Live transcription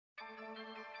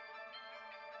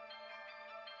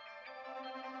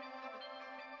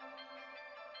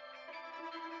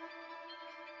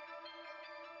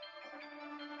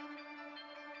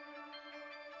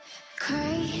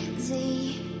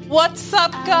Crazy. What's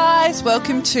up, guys?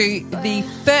 Welcome to the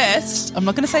first, I'm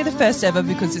not going to say the first ever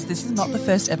because this is not the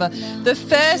first ever, the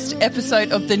first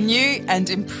episode of the new and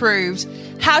improved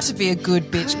How to Be a Good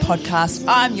Bitch podcast.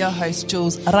 I'm your host,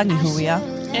 Jules Rangihuia.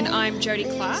 And I'm Jodie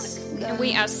Clark. And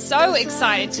we are so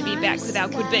excited to be back with our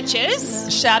good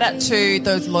bitches. Shout out to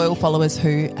those loyal followers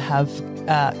who have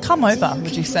come over,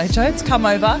 would you say, Jodes? Come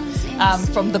over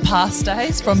from the past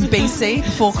days, from BC,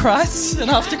 before Christ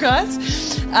and after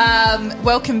Christ.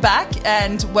 Welcome back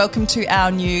and welcome to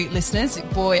our new listeners.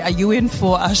 Boy, are you in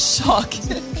for a shock.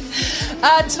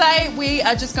 Today we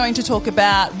are just going to talk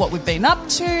about what we've been up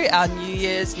to, our New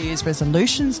Year's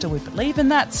resolutions. Do we believe in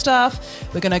that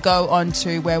stuff? We're going to go on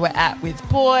to where we're at with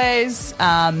boys.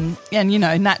 And, you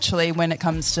know, naturally when it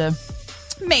comes to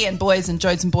me and boys and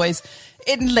Jodes and boys,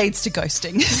 it leads to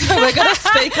ghosting. So we're going to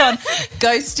speak on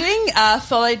ghosting,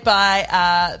 followed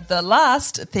by the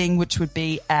last thing, which would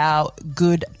be our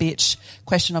good bitch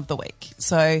question of the week.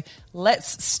 So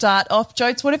let's start off.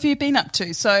 Jodes, what have you been up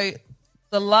to? So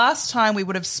the last time we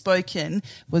would have spoken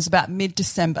was about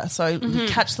mid-December. So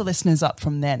catch the listeners up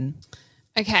from then.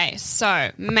 Okay,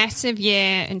 so massive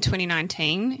year in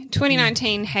 2019.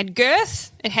 2019 had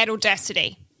girth, it had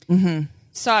audacity. Mm-hmm.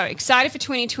 So excited for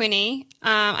 2020.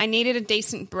 I needed a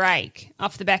decent break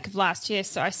off the back of last year,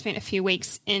 so I spent a few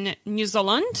weeks in New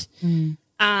Zealand,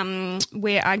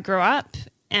 where I grew up.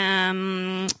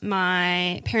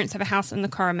 My parents have a house in the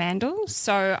Coromandel,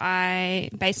 so I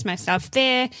based myself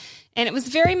there. And it was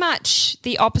very much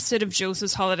the opposite of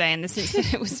Jules's holiday in the sense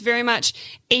that it was very much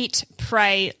eat,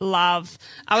 pray, love.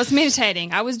 I was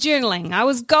meditating. I was journaling. I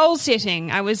was goal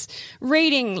setting. I was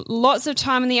reading, lots of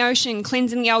time in the ocean,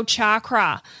 cleansing the old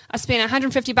chakra. I spent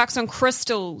 $150 on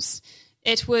crystals.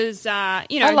 It was, I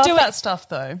love that stuff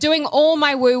though. Doing all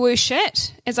my woo-woo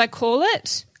shit, as I call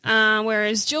it,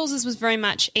 whereas Jules's was very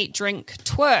much eat, drink,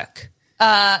 twerk.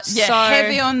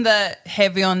 Heavy on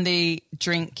the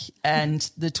drink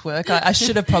and the twerk. I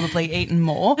should have probably eaten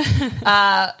more.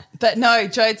 But no,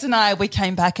 Jodes and I, we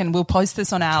came back and we'll post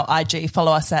this on our IG.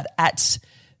 Follow us at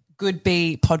Good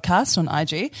Be Podcast on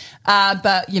IG.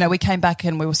 But, you know, we came back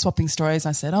and we were swapping stories.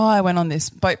 I said, I went on this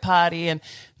boat party, and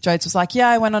Jodes was like, yeah,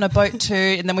 I went on a boat too.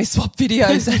 And then we swapped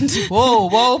videos and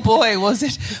whoa, boy, was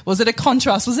it a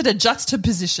contrast? Was it a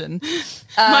juxtaposition?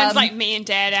 Mine's like me and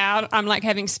Dad out. I'm like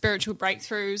having spiritual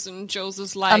breakthroughs, and Jules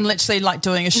is like, I'm literally like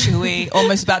doing a shoey,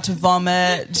 almost about to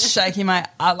vomit, shaking my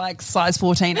like size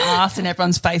 14 ass in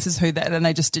everyone's faces and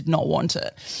they just did not want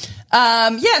it.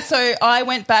 So I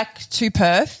went back to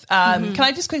Perth. Can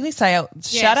I just quickly say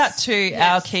shout out to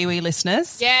our Kiwi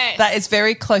listeners? Yes. That is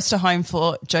very close to home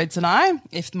for Jodes and I,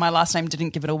 if my last name didn't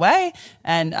give it away,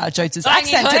 and Jodes'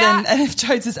 accent didn't, and if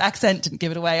Jodes' accent didn't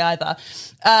give it away either.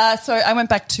 So I went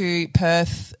back to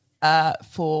Perth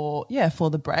for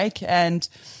the break, and,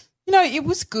 you know, it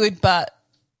was good, but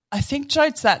I think,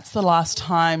 Jodes, that's the last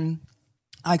time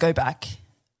I go back.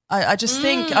 I just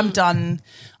think I'm done.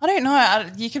 I don't know.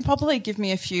 You can probably give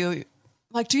me a few.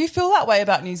 Like, do you feel that way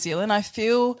about New Zealand? I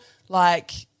feel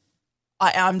like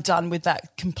I am done with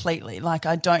that completely. Like,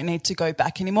 I don't need to go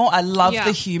back anymore. I love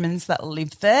the humans that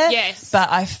live there. Yes. But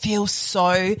I feel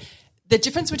the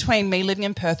difference between me living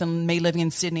in Perth and me living in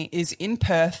Sydney is in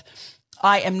Perth,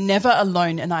 I am never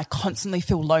alone and I constantly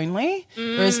feel lonely.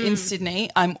 Whereas in Sydney,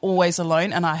 I'm always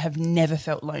alone and I have never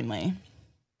felt lonely.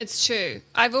 It's true.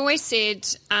 I've always said,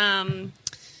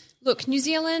 look, New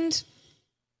Zealand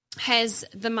has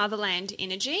the motherland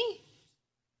energy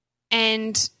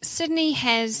and Sydney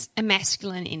has a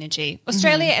masculine energy.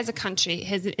 Australia as a country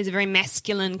is a very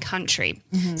masculine country.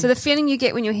 So the feeling you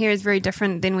get when you're here is very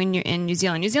different than when you're in New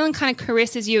Zealand. New Zealand kind of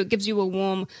caresses you. It gives you a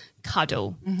warm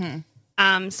cuddle.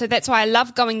 So that's why I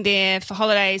love going there for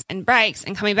holidays and breaks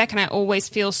and coming back, and I always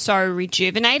feel so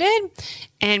rejuvenated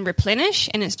and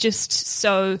replenished, and it's just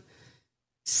so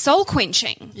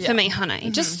soul-quenching for me,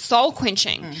 honey, just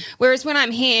soul-quenching. Whereas when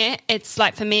I'm here, it's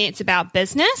like, for me, it's about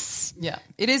business. Yeah,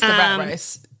 it is the rat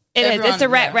race. It is. It's a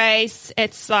rat race.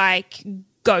 It's like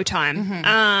go time.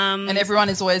 And everyone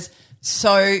is always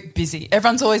so busy.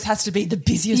 Everyone's always has to be the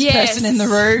busiest person in the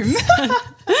room.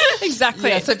 Exactly.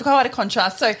 Yeah, so quite a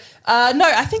contrast. So, no,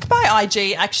 I think my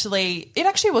IG it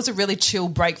actually was a really chill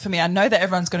break for me. I know that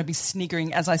everyone's going to be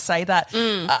sniggering as I say that.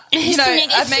 For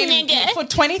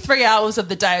 23 hours of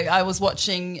the day, I was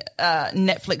watching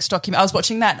Netflix documentary. I was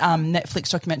watching that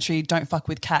Netflix documentary, Don't Fuck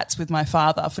with Cats, with my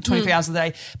father for 23 hours of the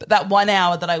day. But that 1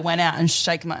 hour that I went out and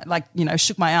shook my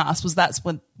ass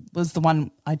was the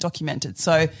one I documented.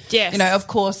 So, Yes. you know, of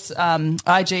course,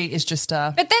 IG is just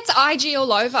But that's IG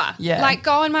all over. Yeah. Like,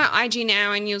 go on my IG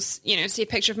now and you'll, see a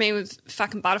picture of me with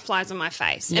fucking butterflies on my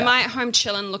face. Yeah. Am I at home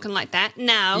chilling looking like that?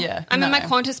 No. Yeah, I'm in no. my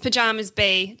Qantas pajamas,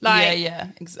 B. Like, yeah,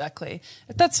 exactly.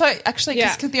 That's so actually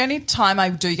Yeah. because the only time I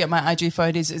do get my IG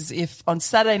photos is if on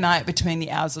Saturday night between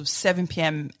the hours of 7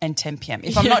 p.m. and 10 p.m.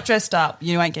 If I'm not dressed up,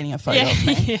 you ain't getting a photo of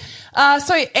me.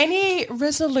 So any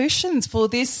resolutions for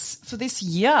this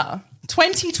year,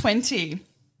 2020?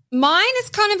 Mine is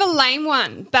kind of a lame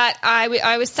one, but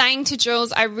I was saying to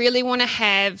Jules, I really want to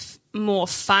have more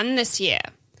fun this year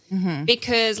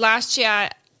because last year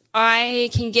I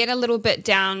can get a little bit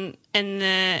down in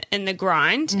the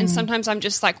grind, and sometimes I'm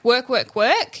just like work,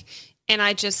 and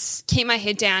I just keep my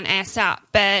head down, ass up.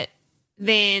 But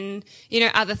then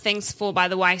other things fall by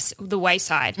the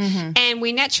wayside, and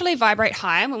we naturally vibrate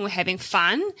higher when we're having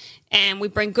fun, and we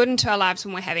bring good into our lives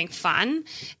when we're having fun.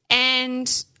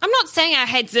 And I'm not saying I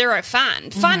had zero fun.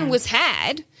 Fun was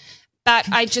had, but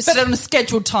I just But on a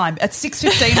scheduled time at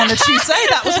 6:15 on a Tuesday,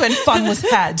 that was when fun was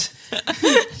had.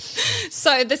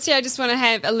 So this year I just want to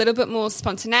have a little bit more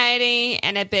spontaneity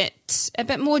and a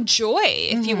bit more joy,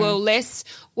 if you will, less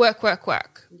work.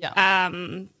 Yeah.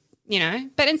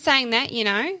 But in saying that,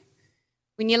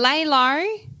 when you lay low,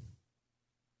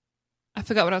 I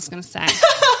forgot what I was going to say.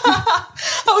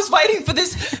 I was waiting for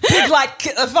this big,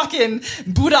 a fucking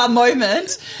Buddha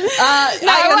moment.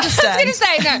 I understand. I was going to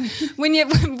say,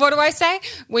 no. What do I say?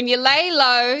 When you lay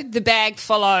low, the bag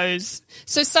follows.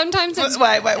 So sometimes it's...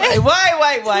 Wait.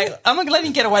 I'm not letting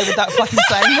you get away with that fucking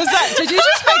saying. Did you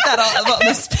just make that up on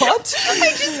the spot? I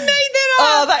just made that up.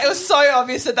 Oh, that was so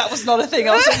obvious that was not a thing.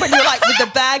 I was like, when you're like, with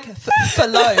the bag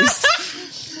follows.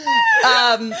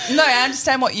 No, I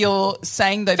understand what you're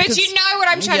saying though. But you know what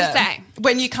I'm trying to say.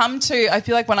 When you come to, I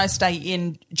feel like when I stay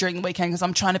in during the weekend because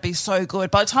I'm trying to be so good.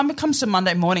 By the time it comes to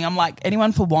Monday morning, I'm like,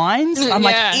 anyone for wines? I'm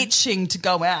like itching to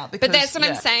go out. Because, but that's what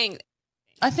I'm saying.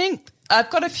 I think I've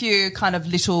got a few kind of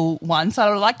little ones that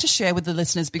I would like to share with the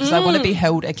listeners because I want to be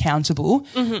held accountable.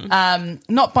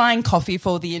 Not buying coffee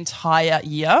for the entire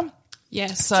year.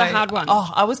 Yes, So, it's a hard one.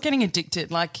 Oh, I was getting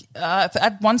addicted.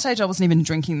 At one stage, I wasn't even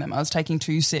drinking them. I was taking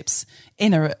 2 sips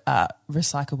in a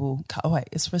recyclable cup. Oh, wait,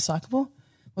 it's recyclable?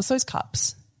 What's those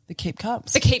cups? The Keep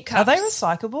cups? The Keep cups. Are they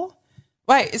recyclable?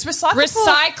 Wait, it's recyclable?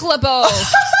 Recyclable.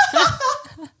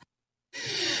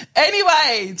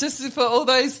 Anyway, just for all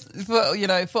those,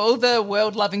 for all the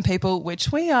world-loving people,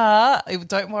 which we are,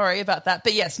 don't worry about that.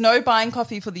 But yes, no buying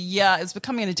coffee for the year. It's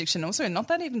becoming an addiction. Also, not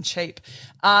that even cheap.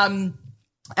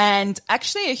 And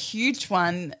actually a huge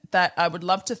one that I would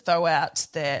love to throw out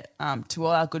there to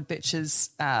all our good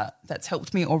bitches that's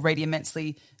helped me already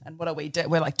immensely. And what are we?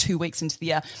 We're like 2 weeks into the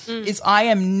year. Is I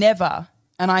am never,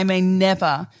 and I mean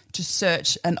never, to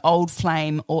search an old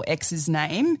flame or ex's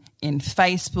name in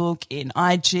Facebook, in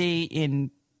IG,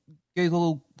 in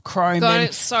Google Chrome. God,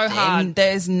 it's so hard.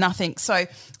 There's nothing. So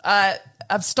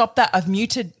I've stopped that. I've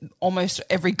muted almost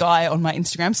every guy on my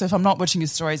Instagram. So if I'm not watching your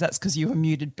stories, that's because you were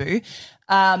muted, boo.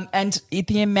 And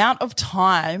the amount of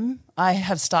time I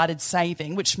have started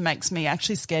saving, which makes me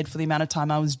actually scared for the amount of time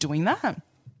I was doing that.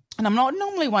 And I'm not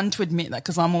normally one to admit that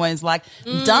because I'm always like,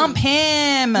 dump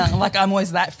him. Like I'm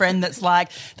always that friend that's like,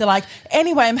 they're like,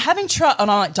 anyway, I'm having trouble.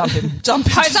 And I'm like, dump him.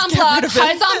 Hose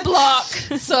on block.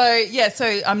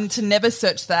 So I'm to never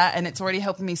search that, and it's already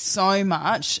helping me so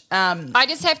much. I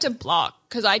just have to block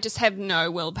because I just have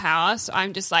no willpower. So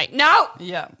I'm just like, no,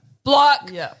 Yeah. block.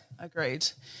 Yeah, agreed.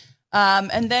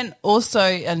 And then also,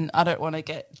 and I don't want to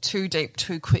get too deep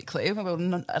too quickly,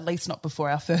 well, at least not before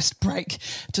our first break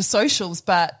to socials,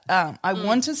 but I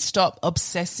want to stop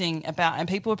obsessing about, and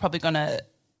people are probably going to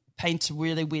paint a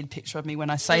really weird picture of me when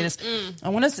I say this, I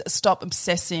want to stop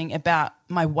obsessing about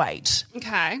my weight.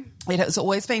 Okay. It has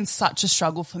always been such a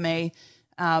struggle for me.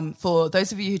 For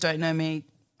those of you who don't know me,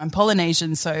 I'm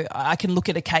Polynesian, so I can look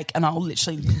at a cake and I'll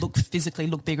literally physically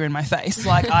look bigger in my face.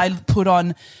 Like I put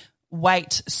on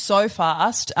weight so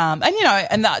fast, and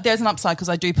there's an upside because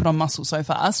I do put on muscle so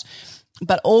fast,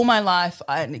 but all my life,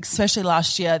 and especially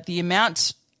last year, the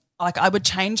amount, like I would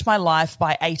change my life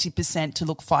by 80% to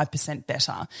look 5%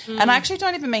 better. And I actually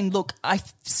don't even mean look, I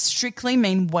strictly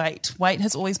mean weight. Weight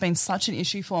has always been such an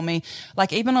issue for me.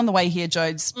 Like even on the way here,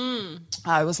 Jodes,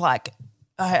 I was like,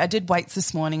 I did weights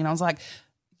this morning and I was like,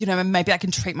 maybe I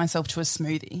can treat myself to a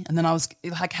smoothie. And then I was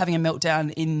like having a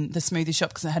meltdown in the smoothie shop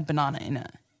because it had banana in it.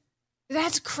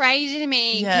 That's crazy to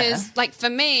me because, like, for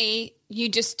me, you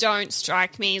just don't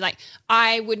strike me. Like,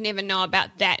 I would never know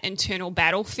about that internal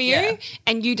battle for you,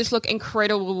 and you just look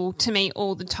incredible to me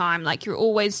all the time. Like, you're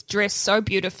always dressed so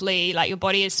beautifully. Like, your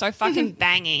body is so fucking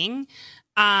banging.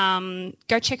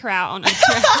 Go check her out on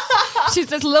Instagram. She's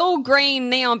this little green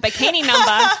neon bikini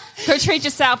number. Go treat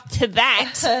yourself to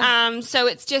that. So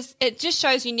it just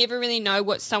shows you never really know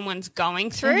what someone's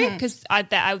going through, because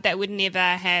that would never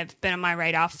have been on my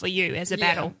radar for you as a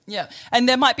battle. Yeah, and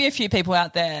there might be a few people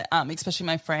out there, especially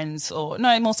my friends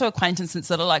I'm also acquaintances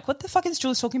that are like, what the fuck is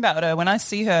Jules talking about her? When I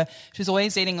see her, she's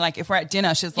always eating, like if we're at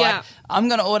dinner, she's like, I'm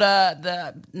going to order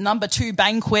the number 2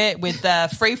 banquet with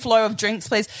the free flow of drinks,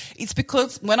 please. It's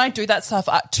because when I do that stuff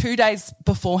 2 days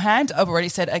beforehand, I've already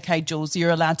said, okay, Jules,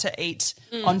 you're allowed to eat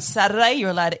on Saturday, you're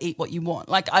allowed to eat what you want.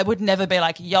 Like I would never be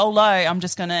like, YOLO, I'm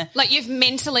just going to. Like you've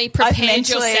mentally prepared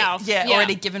yourself. Yeah,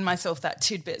 already given myself that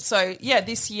tidbit. So yeah,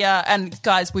 this year, and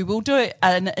guys, we will do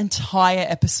an entire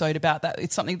episode about that.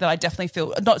 It's something that I definitely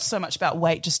feel, not so much about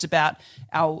weight, just about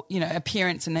our,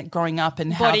 appearance and growing up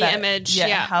and how body image.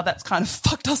 How that's kind of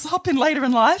fucked us up later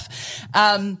in life.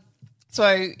 So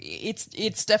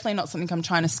it's definitely not something I'm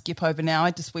trying to skip over now.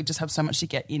 We just have so much to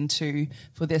get into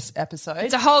for this episode.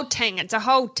 It's a whole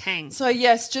thing. So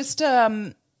yes, just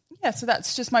so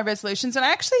that's just my resolutions. And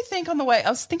I actually think I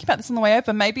was thinking about this on the way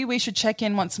over, maybe we should check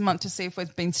in once a month to see if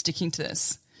we've been sticking to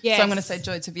this. Yes. So I'm going to say,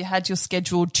 Jodes, have you had your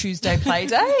scheduled Tuesday play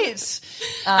date?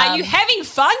 Are you having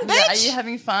fun, bitch? Yeah, are you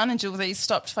having fun? And Jules, you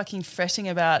stopped fucking fretting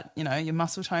about, your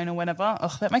muscle tone or whatever.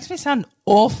 Oh, that makes me sound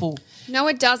awful. No,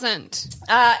 it doesn't.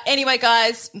 Anyway,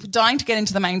 guys, dying to get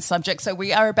into the main subject. So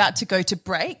we are about to go to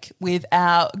break with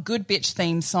our Good Bitch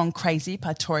theme song, Crazy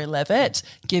by Tori Levitt.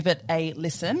 Give it a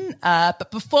listen.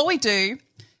 But before we do,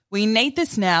 we need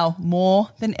this now more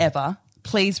than ever.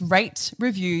 Please rate,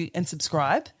 review and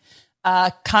subscribe.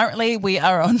 Currently we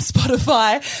are on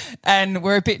Spotify and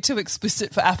we're a bit too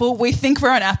explicit for Apple. We think we're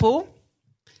on Apple.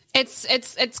 It's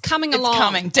coming along. It's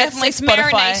coming. Definitely it's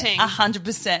Spotify. Marinating.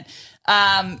 100%.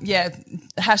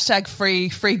 Hashtag free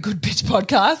good bitch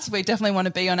podcast. We definitely want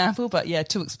to be on Apple, but yeah,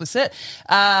 too explicit.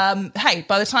 Hey,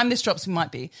 by the time this drops, we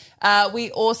might be.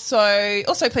 We also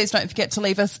please don't forget to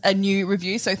leave us a new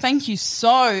review. So thank you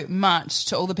so much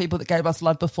to all the people that gave us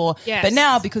love before. Yes. But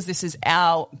now, because this is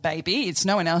our baby, it's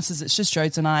no one else's. It's just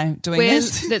Jodes and I doing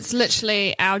this. That's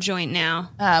literally our joint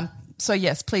now. So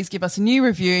yes, please give us a new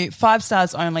review. 5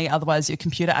 stars only. Otherwise, your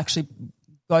computer actually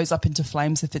goes up into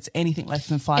flames if it's anything less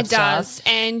than 5 stars. It does,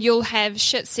 and you'll have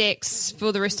shit sex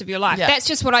for the rest of your life. Yeah. That's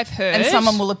just what I've heard. And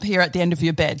someone will appear at the end of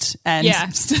your bed, and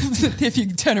if you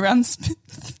turn around 3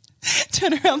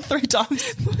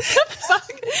 times. What the fuck?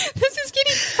 This is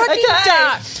getting fucking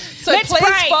dark. So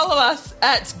please follow us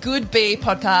at Good B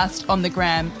Podcast on the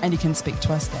gram, and you can speak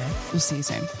to us there. We'll see you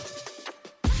soon.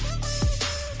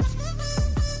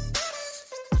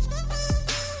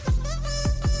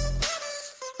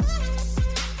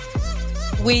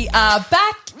 We are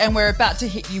back and we're about to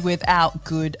hit you with our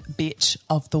Good Bitch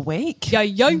of the Week.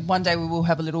 Yo. One day we will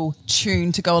have a little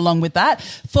tune to go along with that.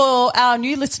 For our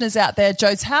new listeners out there,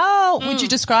 Jodes, how would you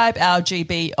describe our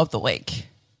GB of the Week?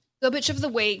 Good Bitch of the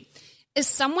Week is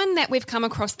someone that we've come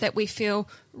across that we feel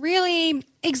really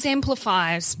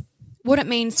exemplifies what it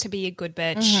means to be a good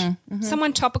bitch. Mm-hmm.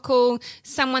 Someone topical,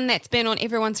 someone that's been on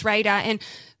everyone's radar, and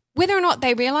whether or not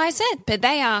they realise it, but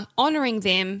they are honouring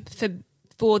them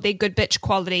for their good bitch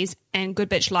qualities and good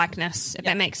bitch likeness, if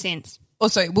that makes sense.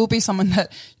 Also, it will be someone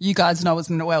that you guys know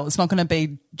as well. It's not going to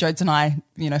be Jodes and I,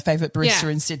 favourite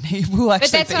barista in Sydney. We'll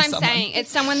actually But that's what I'm saying. It's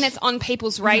someone that's on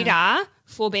people's radar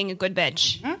for being a good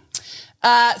bitch.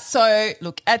 So,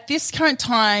 look, at this current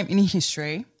time in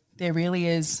history, there really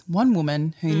is one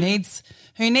woman who needs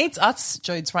us,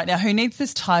 Jodes, right now, who needs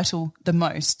this title the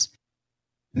most.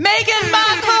 Meghan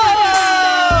Markle!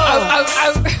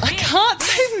 I can't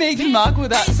say Meghan Markle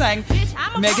without saying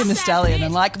Megan Thee Stallion,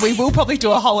 and we will probably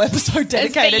do a whole episode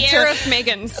dedicated it's the year of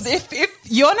Megans.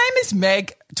 If your name is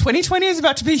Meg, 2020 is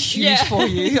about to be huge for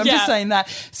you. I'm just saying that.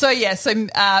 So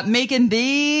Meghan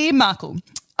Thee Markle.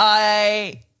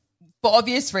 For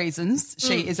obvious reasons,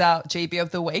 she is our GB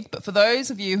of the week. But for those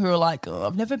of you who are like, oh,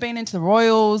 I've never been into the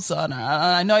royals, and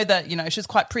I know that, she's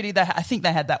quite pretty. I think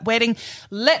they had that wedding.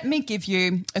 Let me give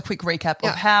you a quick recap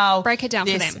of how break it down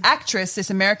for them. This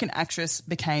American actress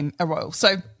became a royal.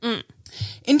 So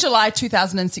in July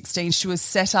 2016, she was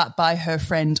set up by her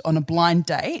friend on a blind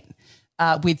date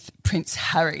with Prince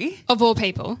Harry. Of all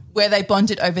people. Where they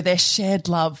bonded over their shared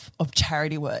love of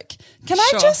charity work. Can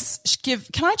I just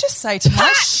say to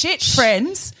my shit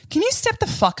friends, can you step the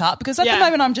fuck up? Because at the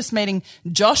moment I'm just meeting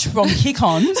Josh from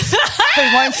Kick-Ons who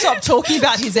won't stop talking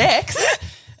about his ex.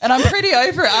 And I'm pretty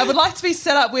over it. I would like to be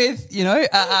set up with,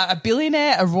 a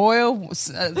billionaire, a royal,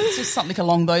 just something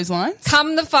along those lines.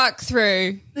 Come the fuck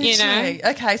through, Literally.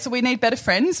 Okay, so we need better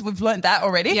friends. We've learned that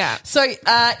already. Yeah. So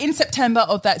in September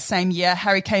of that same year,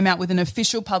 Harry came out with an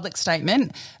official public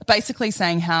statement basically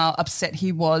saying how upset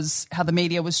he was, how the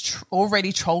media was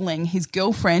already trolling his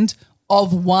girlfriend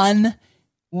of 1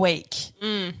 week.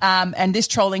 And this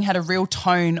trolling had a real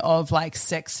tone of like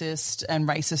sexist and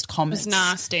racist comments. It was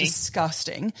nasty.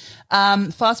 Disgusting.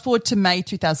 Fast forward to May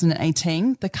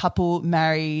 2018, the couple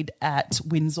married at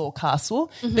Windsor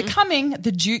Castle, becoming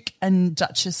the Duke and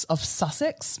Duchess of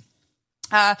Sussex.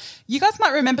 You guys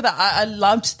might remember that I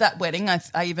loved that wedding. I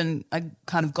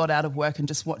kind of got out of work and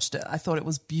just watched it. I thought it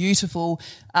was beautiful.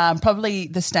 Probably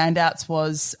the standouts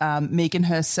was Meghan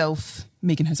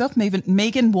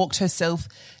walked herself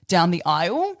down the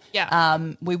aisle. Yeah.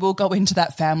 We will go into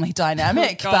that family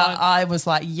dynamic, Oh, but I was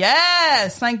like,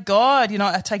 yes, thank God,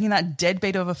 taking that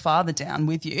deadbeat of a father down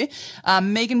with you.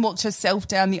 Meghan walked herself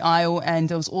down the aisle, and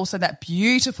there was also that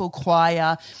beautiful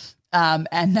choir.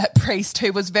 And that priest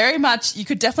who was very much, you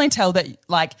could definitely tell that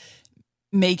like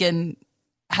Meghan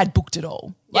had booked it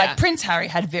all. Yeah. Like Prince Harry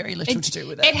had very little to do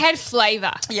with it. It had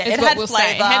flavour. Yeah, is it what had we'll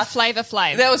flavour. say. It had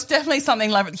flavour. There was definitely something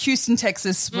like Houston,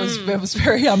 Texas was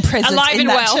very present Alive in and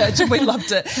that well. church, and we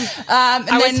loved it. And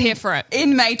I was here for it.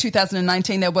 In May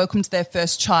 2019, they welcomed their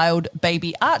first child,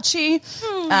 baby Archie.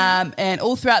 And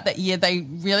all throughout that year, they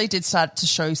really did start to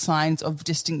show signs of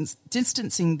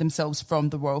distancing themselves from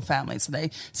the royal family. So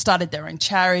they started their own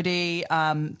charity.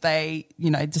 They,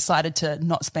 decided to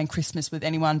not spend Christmas with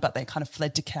anyone, but they kind of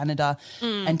fled to Canada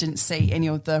and didn't see any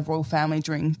of the royal family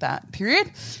during that period.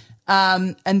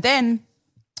 And then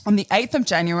on the 8th of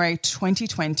January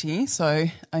 2020, so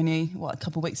only, a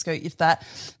couple of weeks ago, if that,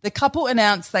 the couple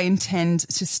announced they intend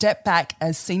to step back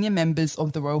as senior members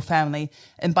of the royal family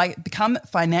and become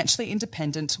financially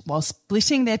independent while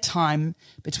splitting their time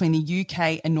between the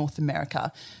UK and North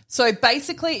America. So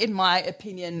basically, in my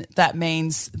opinion, that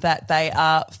means that they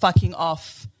are fucking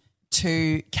off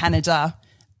to Canada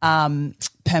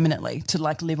permanently to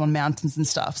like live on mountains and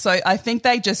stuff. So I think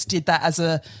they just did that as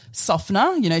a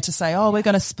softener, to say, oh, we're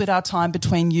going to split our time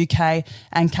between UK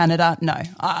and Canada. No,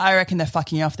 I reckon they're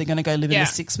fucking off. They're going to go live in the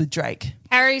six with Drake.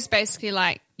 Harry's basically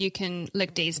like, you can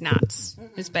lick these nuts,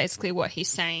 is basically what he's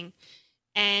saying.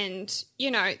 And,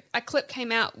 a clip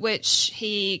came out which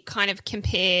he kind of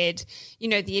compared,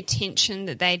 the attention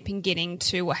that they'd been getting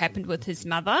to what happened with his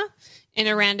mother in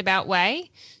a roundabout way.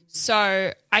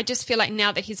 So I just feel like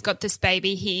now that he's got this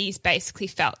baby, he's basically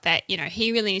felt that,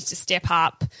 he really needs to step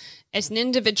up as an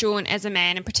individual and as a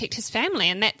man and protect his family.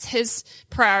 And that's his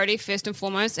priority first and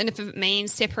foremost. And if it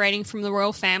means separating from the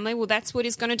royal family, well, that's what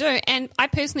he's going to do. And I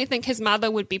personally think his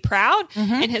mother would be proud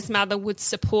and his mother would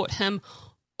support him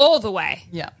all the way.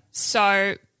 Yeah.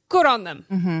 So good on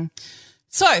them.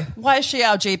 So why is she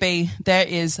our GB? There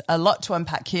is a lot to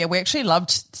unpack here. We actually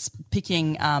loved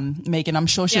picking Meghan. I'm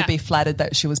sure she'll be flattered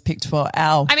that she was picked for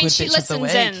our good she bitch of the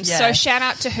listens week. in, so shout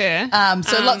out to her.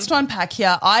 So lots to unpack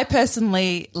here. I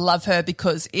personally love her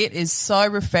because it is so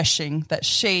refreshing that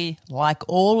she, like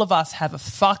all of us, have a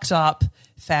fucked up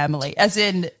family, as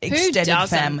in extended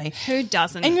family. Who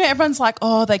doesn't? And everyone's like,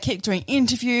 oh, they keep doing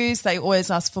interviews. They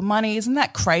always ask for money. Isn't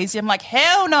that crazy? I'm like,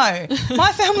 hell no.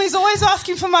 My family's always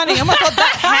asking for money. Oh, my God,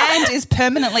 that hand is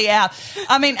permanently out.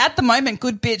 I mean, at the moment,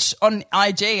 good bitch on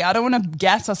IG, I don't want to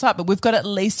gas us up, but we've got at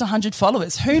least 100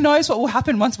 followers. Who knows what will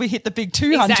happen once we hit the big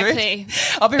 200? Exactly.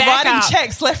 I'll be writing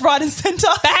checks left, right and centre.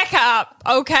 Back up,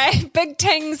 okay? Big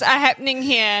things are happening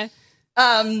here.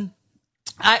 I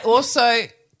also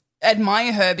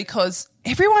admire her because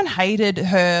everyone hated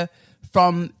her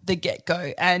from the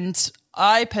get-go, and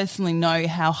I personally know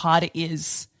how hard it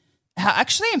is, how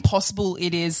actually impossible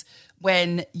it is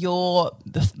when your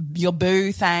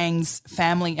boo thangs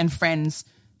family and friends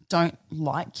don't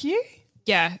like you.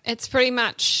 Yeah, it's pretty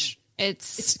much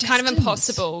it's kind of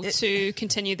impossible to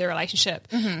continue the relationship.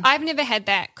 I've never had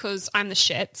that because I'm the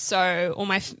shit, so all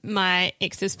my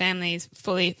ex's families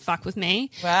fully fuck with me.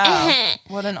 Wow,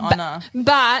 what an honour.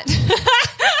 But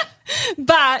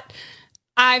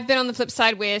I've been on the flip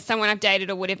side where someone I've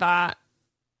dated or whatever,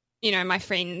 my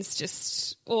friends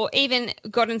just, or even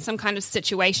got in some kind of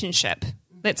situationship,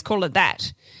 let's call it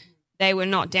that. They were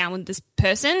not down with this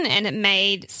person and it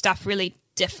made stuff really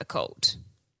difficult.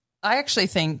 I actually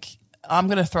think I'm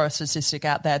going to throw a statistic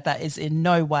out there that is in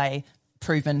no way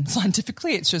proven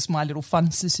scientifically. It's just my little fun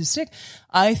statistic.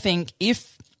 I think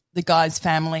if the guy's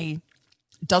family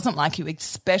doesn't like you,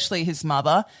 especially his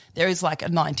mother, there is like a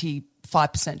 95%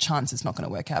 chance it's not going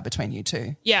to work out between you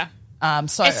two. Yeah.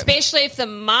 So especially if the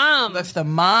mum if the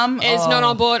mum is not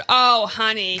on board. Oh,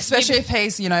 honey. especially if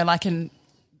he's, like a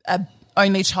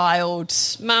only child,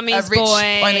 Mummy's a rich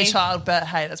boy. only child. But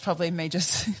hey, that's probably me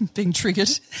just being triggered.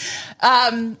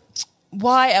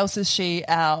 Why else is she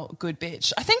our good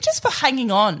bitch? I think just for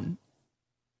hanging on.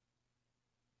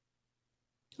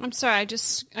 I'm sorry, I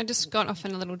just got off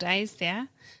in a little daze there.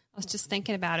 I was just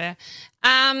thinking about her.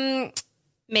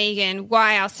 Megan,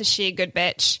 why else is she a good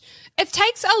bitch? It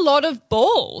takes a lot of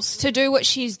balls to do what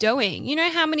she's doing. You know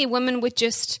how many women would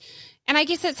just, and I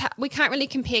guess we can't really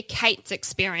compare Kate's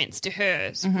experience to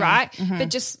hers, right? But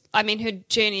just, I mean, her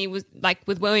journey was like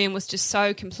with William was just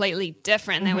so completely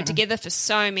different. They were together for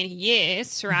so many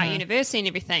years throughout university and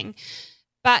everything.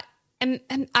 But and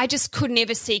I just could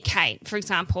never see Kate, for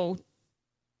example,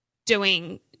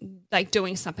 doing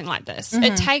something like this.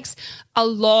 It takes a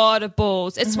lot of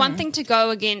balls. It's one thing to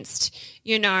go against,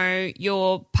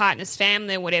 your partner's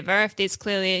family or whatever, if there's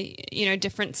clearly,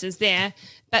 differences there.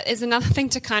 But there's another thing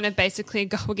to kind of basically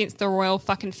go against the royal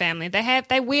fucking family.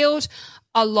 They wield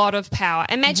a lot of power.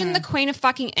 Imagine the Queen of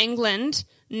fucking England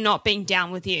not being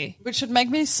down with you. Which would make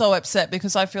me so upset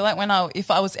because I feel like if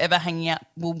I was ever hanging out,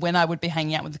 when I would be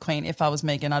hanging out with the Queen, if I was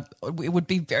Meghan, it would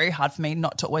be very hard for me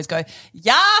not to always go,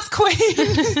 yes, Queen.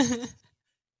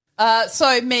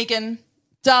 So Meghan,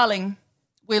 darling,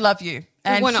 we love you.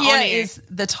 And here is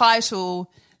the title,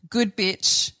 Good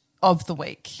Bitch of the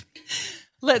Week.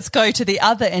 Let's go to the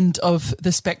other end of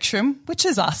the spectrum, which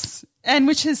is us, and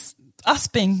which is us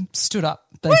being stood up,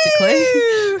 basically.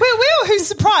 Woo! Who's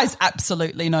surprised?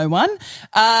 Absolutely no one.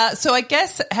 So I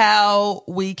guess how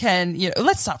we can,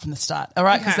 let's start from the start, all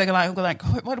right? Because they're like,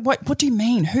 what do you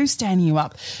mean? Who's standing you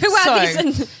up? Who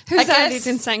are these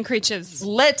insane creatures?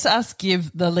 Let us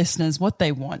give the listeners what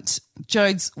they want.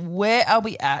 Jodes, where are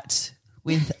we at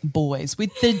with boys,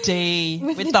 with the D,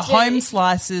 with the home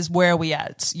slices? Where are we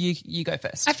at? You go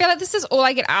first. I feel like this is all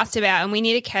I get asked about, and we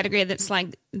need a category that's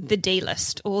like the D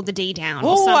list or the D down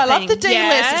or something. Oh, I love the D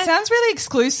list. It sounds really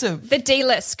exclusive. The D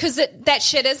list, because that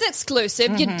shit is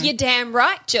exclusive. You're damn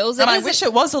right, Jules. And I wish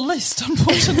it was a list,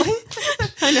 unfortunately.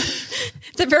 I know.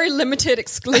 It's a very limited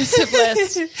exclusive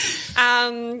list.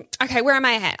 Okay, where am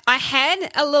I at? I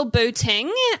had a little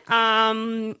booting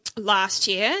last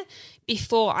year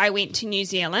before I went to New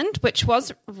Zealand, which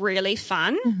was really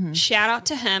fun. Shout out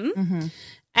to him.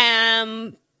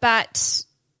 But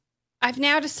I've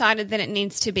now decided that it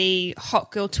needs to be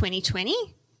Hot Girl 2020.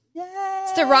 Yay.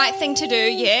 It's the right thing to do,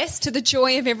 yes, to the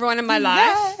joy of everyone in my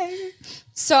life. Yay.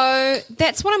 So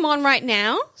that's what I'm on right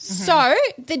now. So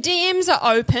the DMs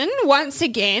are open once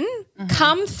again.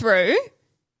 Come through.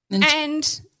 And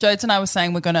Jodes and I were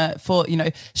saying we're going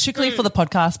to, strictly for the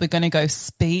podcast, we're going to go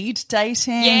speed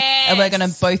dating. Yes. And we're going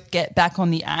to both get back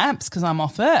on the apps because I'm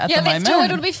off it at the moment. Yeah, let's do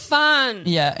it. It'll be fun.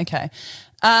 Yeah, okay.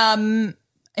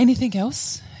 Anything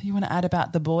else you want to add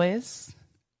about the boys?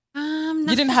 You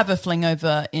didn't have a fling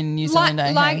over in New Zealand, No.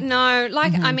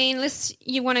 I mean, unless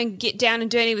you want to get down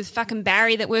and dirty with fucking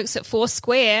Barry that works at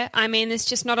Foursquare, I mean, there's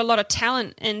just not a lot of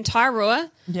talent in Tairua.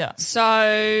 Yeah.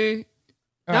 So...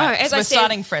 All right. No, as so I we're said,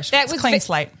 starting fresh. It's clean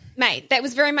slate. Mate, that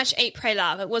was very much Eat, Pray,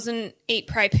 Love. It wasn't Eat,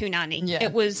 Pray, Punani. Yeah.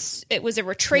 It was a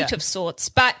retreat of sorts.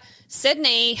 But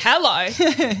Sydney, hello.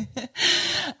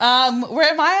 Where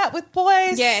am I at with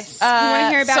boys? Yes, we want to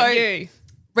hear about you.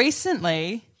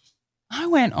 Recently, I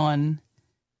went on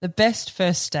the best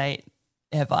first date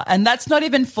ever. And that's not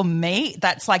even for me.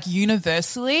 That's like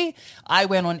universally. I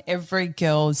went on every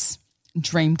girl's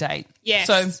dream date. Yes.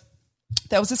 So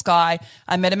there was this guy.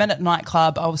 I met him at a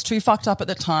nightclub. I was too fucked up at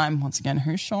the time. Once again,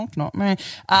 who's shocked? Not me.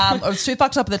 I was too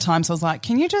fucked up at the time, so I was like,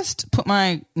 "Can you just put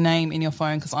my name in your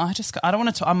phone? Because I don't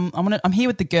want to. I'm here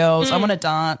with the girls. I want to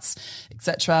dance,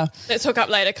 etc. Let's hook up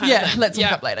later, kind of thing. Let's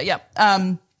hook up later. Yeah.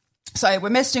 So we're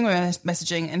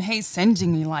messaging, and he's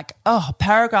sending me like,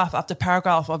 paragraph after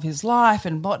paragraph of his life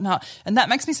and whatnot, and that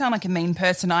makes me sound like a mean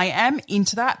person. I am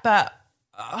into that, but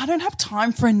I don't have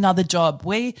time for another job.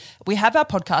 We have our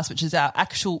podcast, which is our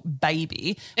actual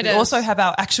baby. We also have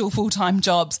our actual full-time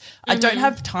jobs. I don't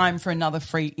have time for another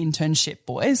free internship,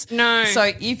 boys. No. So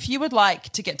if you would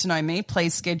like to get to know me,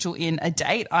 please schedule in a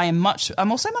date. I'm also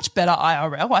much better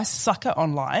IRL. I suck at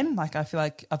online. Like I feel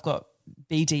like I've got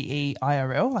BDE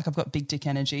IRL, like I've got big dick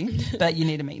energy, but you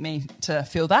need to meet me to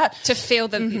feel that. To feel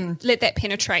let that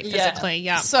penetrate physically,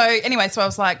 yeah. So anyway, so I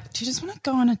was like, do you just want to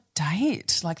go on a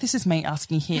date? Like this is me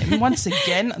asking him. Once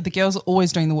again, the girls are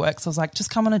always doing the work. So I was like, just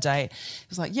come on a date. He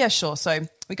was like, yeah, sure. So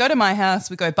we go to my house,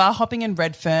 we go bar hopping in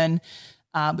Redfern,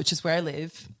 which is where I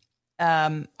live.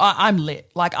 I'm lit.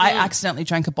 Like I accidentally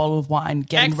drank a bottle of wine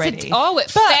getting ready. Oh,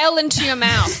 it fell into your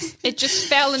mouth. It just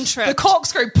fell and tripped. The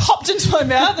corkscrew popped into my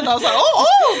mouth and I was like,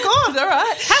 oh God, all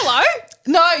right. Hello.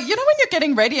 No, you know when you're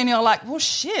getting ready and you're like, well,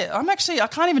 shit, I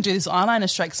can't even do this eyeliner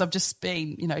straight because I've just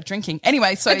been, drinking.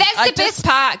 Anyway, so but that's the best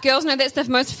part. Girls know that's the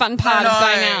most fun part of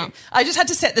going out. I just had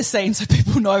to set the scene so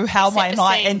people know how my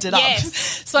night ended up.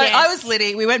 So I was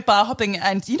litty. We went bar hopping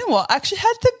and you know what? I actually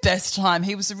had the best time.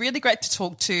 He was really great to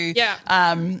talk to.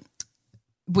 Yeah.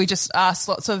 We just asked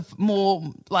lots of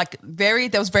more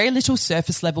there was very little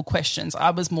surface level questions.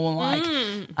 I was more like,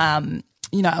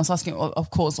 I was asking, of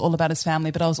course, all about his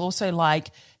family, but I was also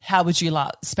like, how would you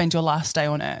spend your last day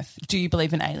on Earth? Do you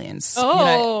believe in aliens?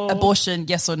 Oh. Abortion,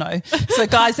 yes or no? So,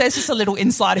 guys, there's just a little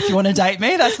insight if you want to date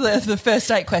me. That's the first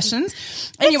date questions.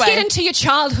 Anyway. Let's get into your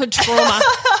childhood trauma.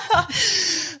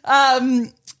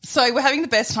 So we're having the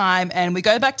best time and we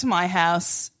go back to my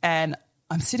house and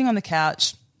I'm sitting on the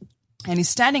couch and he's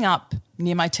standing up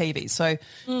near my TV. So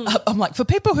I'm like, for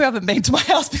people who haven't been to my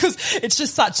house, because it's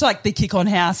just such like the kick-on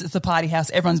house, it's the party house,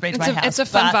 everyone's been to my house. It's a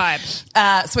fun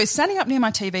vibe. So he's standing up near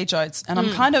my TV, Jodes, and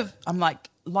I'm like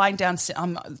lying down.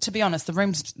 To be honest, the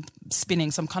room's spinning,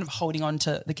 so I'm kind of holding on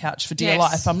to the couch for dear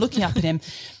life. I'm looking up at him.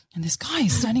 And this guy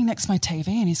is standing next to my TV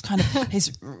and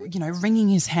he's wringing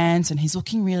his hands and he's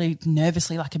looking really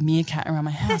nervously like a meerkat around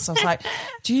my house. I was like,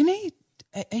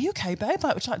 are you okay, babe?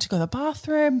 Like, would you like to go to the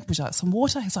bathroom? Would you like some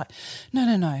water? He's like,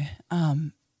 no.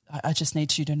 I just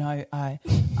need you to know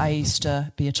I used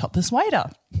to be a topless waiter.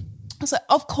 I was like,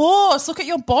 of course, look at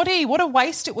your body. What a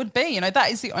waste it would be.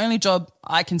 That is the only job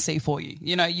I can see for you.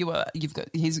 He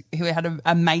had an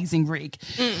amazing rig.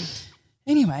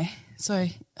 Anyway, so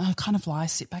I kind of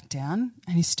sit back down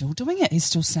and he's still doing it. He's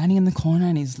still standing in the corner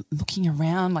and he's looking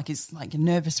around like he's like a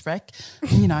nervous wreck.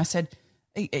 And, I said,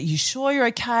 are you sure you're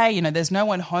okay? There's no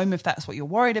one home if that's what you're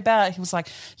worried about. He was like,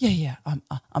 yeah,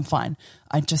 I'm fine.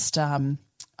 I just, I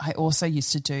also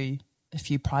used to do a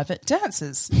few private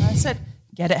dances. And I said,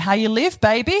 get it how you live,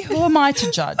 baby. Who am I to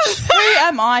judge? Who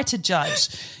am I to judge?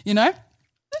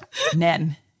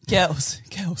 Nan, girls,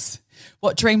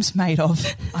 what dreams made of?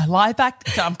 I lie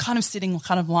back. I'm kind of sitting,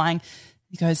 kind of lying.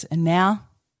 He goes, and now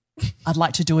I'd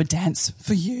like to do a dance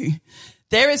for you.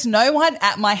 There is no one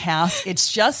at my house.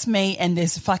 It's just me and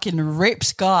this fucking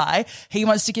ripped guy. He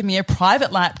wants to give me a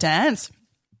private lap dance.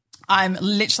 I've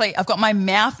got my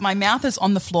mouth is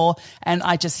on the floor and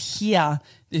I just hear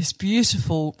this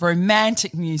beautiful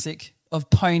romantic music of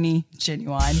Pony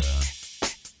Genuine.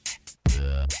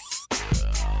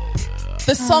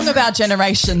 The song of our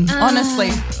generation, honestly.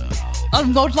 I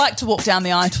would like to walk down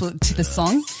the aisle to this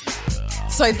song.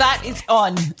 So that is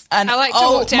on. And I like to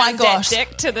walk down that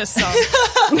deck to this song.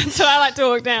 So I like to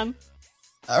walk down.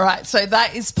 All right, so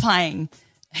that is playing.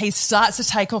 He starts to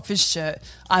take off his shirt.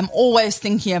 I'm always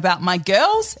thinking about my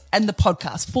girls and the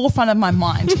podcast, forefront of my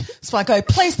mind. So I go,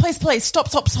 please,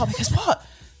 stop. He goes, what?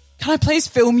 Can I please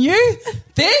film you?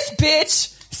 This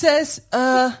bitch says,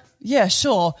 yeah,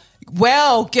 sure.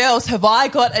 Well, girls, have I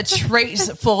got a treat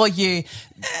for you.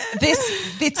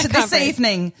 This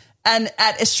evening, and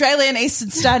at Australian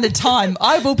Eastern Standard Time,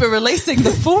 I will be releasing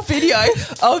the full video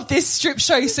of this strip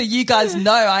show so you guys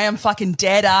know I am fucking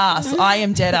dead ass. I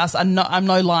am dead ass. I'm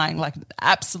no lying, like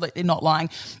absolutely not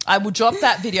lying. I will drop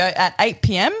that video at 8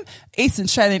 p.m.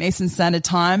 Australian Eastern Standard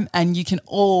Time and you can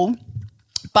all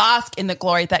bask in the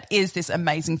glory that is this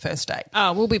amazing first date.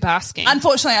 Oh, we'll be basking.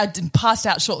 Unfortunately, I passed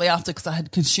out shortly after because I had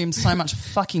consumed so much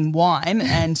fucking wine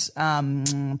and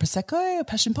Prosecco or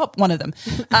Passion Pop, one of them.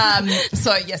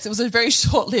 So, yes, it was a very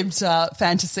short-lived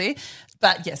fantasy.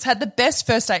 But, yes, had the best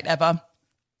first date ever.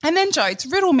 And then, Jodes,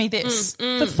 riddle me this.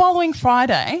 The following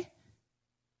Friday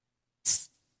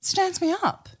stands me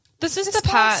up. This is This the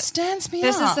part stands me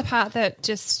This up. is the part that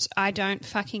just I don't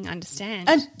fucking understand.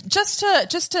 And just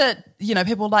to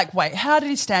people are like, wait, how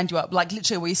did he stand you up? Like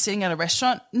literally, were you sitting at a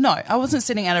restaurant? No, I wasn't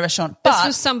sitting at a restaurant. But this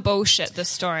was some bullshit, this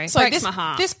story. so Breaks this, my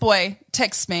heart. this boy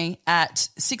texts me at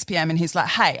 6 p.m. and he's like,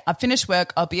 hey, I've finished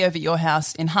work. I'll be over at your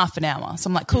house in half an hour. So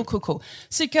I'm like, cool.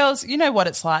 So girls, you know what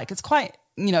it's like. It's quite,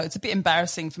 it's a bit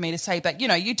embarrassing for me to say, but,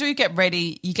 you do get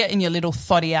ready. You get in your little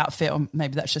thotty outfit, or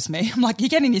maybe that's just me. I'm like, you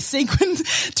get in your sequined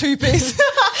two-piece.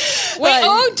 We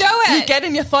all do it. You get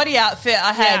in your thotty outfit.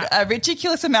 I had a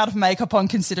ridiculous amount of makeup on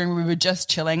considering we were just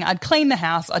chilling. I'd cleaned the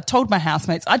house. I'd told my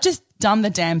housemates. I'd just done the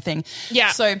damn thing. Yeah.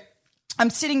 So I'm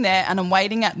sitting there and I'm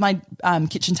waiting at my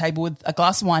kitchen table with a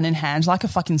glass of wine in hand like a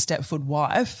fucking Stepford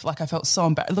wife. Like I felt so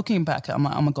embarrassed. Looking back, I'm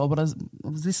like, oh, my God, was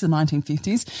this the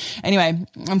 1950s? Anyway,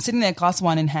 I'm sitting there, glass of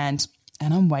wine in hand,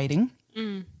 and I'm waiting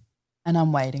and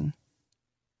I'm waiting.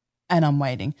 and I'm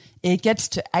waiting. It gets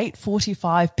to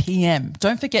 8:45 p.m.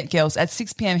 Don't forget, girls, at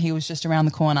 6 p.m. he was just around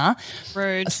the corner.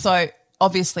 Rude. So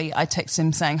obviously I text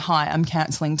him saying, hi, I'm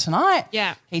cancelling tonight.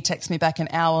 Yeah. He texts me back an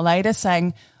hour later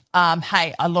saying,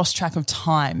 hey, I lost track of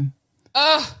time.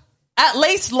 Ugh. At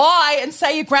least lie and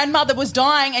say your grandmother was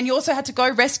dying and you also had to go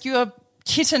rescue a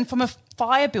kitten from a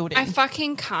fire building. I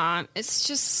fucking can't. It's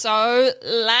just so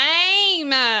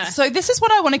lame. So this is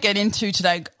what I want to get into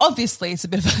today. Obviously, it's a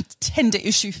bit of a tender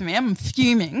issue for me. I'm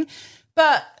fuming.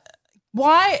 But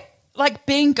why, like,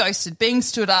 being ghosted, being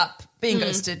stood up, being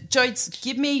ghosted? Jodes,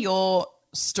 give me your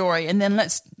story and then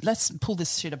let's pull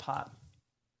this shit apart.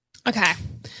 Okay.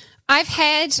 I've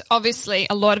had, obviously,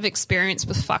 a lot of experience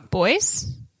with fuckboys.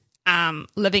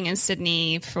 Living in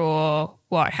Sydney for,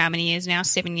 how many years now?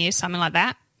 7 years, something like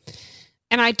that.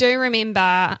 And I do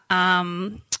remember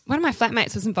one of my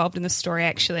flatmates was involved in this story,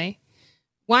 actually.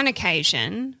 One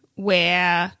occasion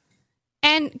where,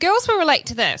 and girls will relate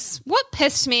to this, what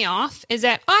pissed me off is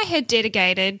that I had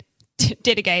dedicated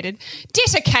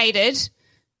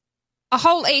a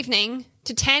whole evening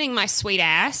to tanning my sweet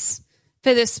ass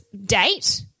for this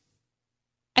date.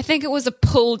 I think it was a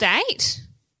pool date.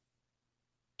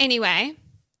 Anyway.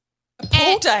 A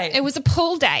pool date? It was a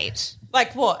pool date.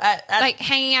 Like what? Like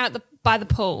hanging out by the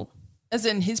pool. As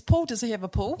in his pool? Does he have a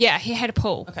pool? Yeah, he had a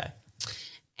pool. Okay.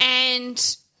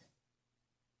 And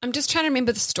I'm just trying to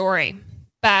remember the story.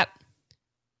 But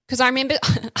because I remember,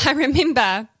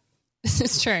 this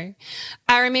is true.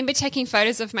 I remember taking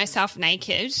photos of myself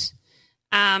naked.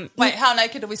 Wait, how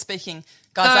naked are we speaking?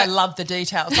 Guys, I love the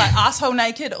details. Like asshole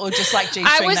naked or just like G-string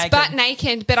naked? I was butt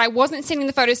naked, but I wasn't sending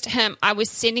the photos to him. I was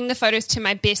sending the photos to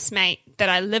my best mate that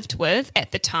I lived with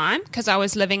at the time because I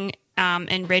was living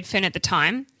in Redfern at the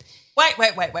time. Wait.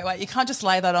 You can't just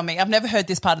lay that on me. I've never heard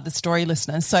this part of the story,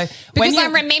 listeners. So because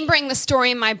I'm remembering the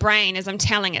story in my brain as I'm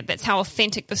telling it. That's how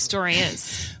authentic the story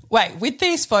is. Wait, with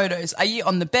these photos, are you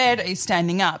on the bed? Are you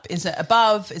standing up? Is it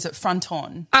above? Is it front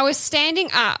on? I was standing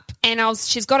up and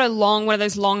she's got one of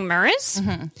those long mirrors.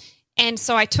 Mm-hmm. And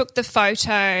so I took the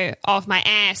photo of my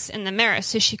ass in the mirror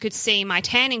so she could see my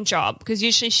tanning job because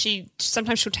usually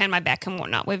sometimes she'll tan my back and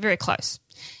whatnot. We're very close.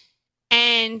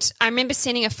 And I remember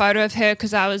sending a photo of her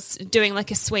because I was doing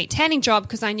like a sweet tanning job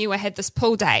because I knew I had this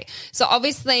pool day. So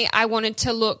obviously I wanted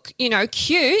to look,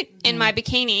 cute in my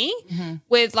bikini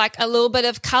with like a little bit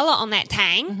of colour on that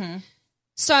tang. Mm-hmm.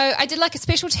 So I did like a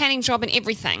special tanning job and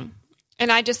everything. And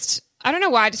I don't know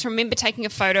why, I just remember taking a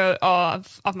photo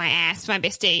of my ass, my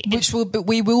bestie. Which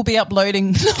we will be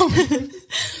uploading.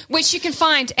 Which you can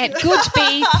find at Good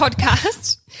Bee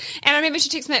Podcast. And I remember she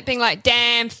texted me being like,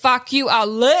 damn, fuck, you are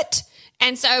lit.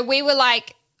 And so we were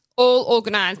like all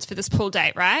organised for this pool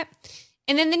date, right?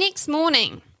 And then the next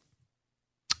morning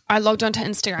I logged onto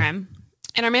Instagram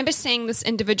and I remember seeing this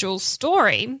individual's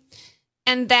story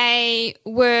and they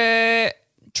were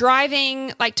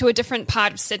driving like to a different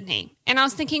part of Sydney. And I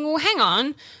was thinking, well, hang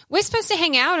on, we're supposed to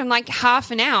hang out in like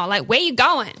half an hour. Like, where you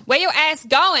going? Where your ass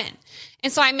going?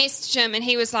 And so I messaged him and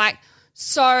he was like,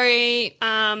 sorry,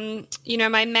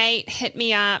 my mate hit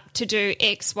me up to do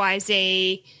X, Y,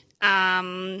 Z.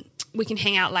 We can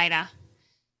hang out later.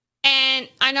 And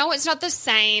I know it's not the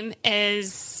same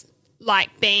as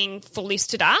like being fully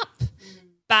stood up,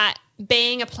 but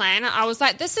being a planner, I was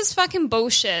like, this is fucking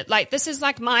bullshit. Like, this is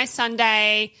like my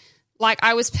Sunday. Like,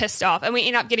 I was pissed off and we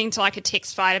ended up getting to like a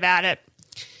text fight about it.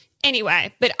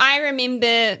 Anyway, but I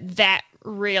remember that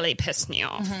really pissed me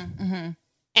off. Mm-hmm, mm-hmm.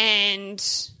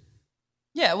 And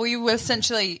yeah, well, you were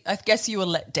essentially, I guess you were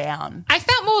let down. I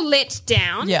felt more let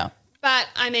down. Yeah. But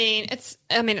it's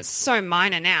so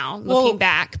minor now looking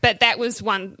back. But that was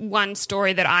one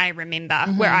story that I remember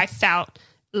where I felt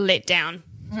let down.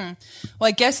 Mm-hmm. Well,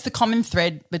 I guess the common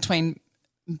thread between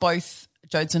both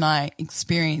Jodes and I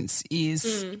experience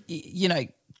is,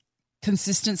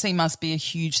 consistency must be a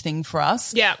huge thing for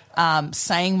us. Yeah.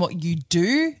 Saying what you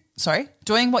do,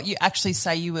 doing what you actually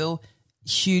say you will,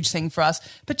 huge thing for us.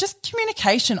 But just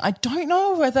communication, I don't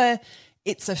know whether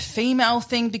it's a female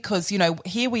thing because,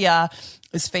 here we are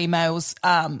as females,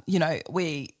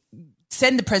 we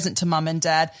send the present to mum and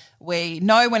dad. We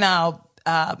know when our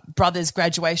brother's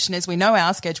graduation is. We know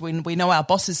our schedule. We know our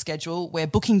boss's schedule. We're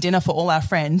booking dinner for all our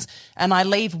friends. And I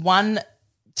leave one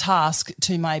task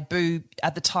to my boo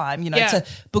at the time, to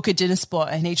book a dinner spot.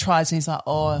 And he tries and he's like,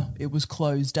 oh, it was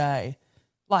closed day.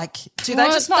 Like, do they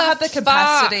just not have the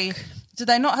capacity? Do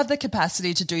they not have the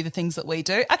capacity to do the things that we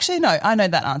do? Actually, no, I know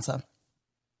that answer.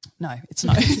 No, it's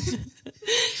no.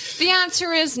 The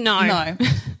answer is no. No.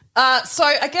 So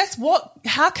I guess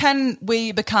how can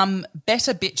we become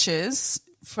better bitches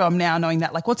from now knowing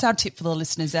that? Like, what's our tip for the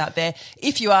listeners out there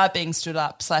if you are being stood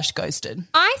up / ghosted?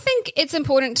 I think it's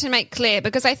important to make clear,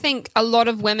 because I think a lot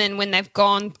of women, when they've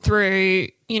gone through,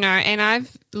 and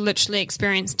I've literally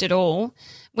experienced it all,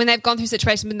 when they've gone through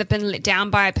situations when they've been let down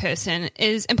by a person,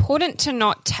 is important to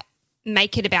not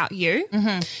make it about you,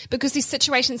 because these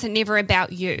situations are never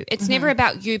about you. It's never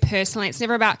about you personally. It's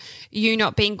never about you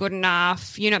not being good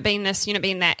enough, you not being this, you not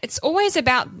being that. It's always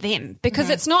about them,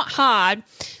 because it's not hard.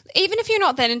 Even if you're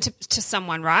not that into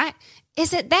someone, right?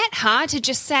 Is it that hard to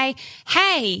just say,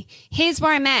 hey, here's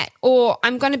where I'm at, or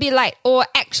I'm going to be late, or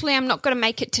actually I'm not going to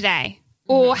make it today,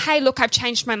 or hey, look, I've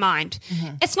changed my mind.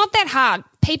 It's not that hard.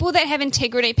 People that have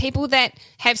integrity, people that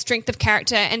have strength of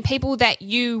character, and people that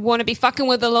you want to be fucking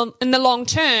with in the long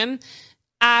term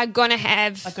are going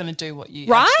to do what you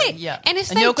right. Actually, yeah, and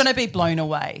you're going to be blown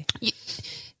away.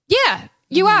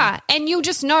 You are, and you'll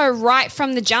just know right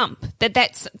from the jump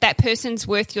that person's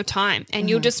worth your time, and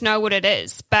you'll just know what it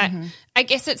is. But I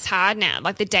guess it's hard now.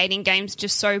 Like, the dating game's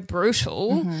just so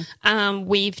brutal.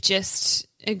 We've just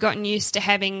gotten used to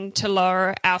having to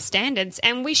lower our standards,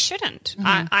 and we shouldn't.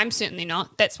 I'm certainly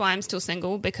not. That's why I'm still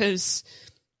single, because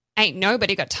ain't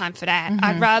nobody got time for that.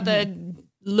 I'd rather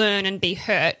learn and be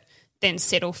hurt than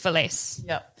settle for less.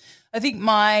 Yeah. I think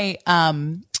my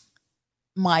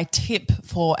tip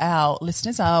for our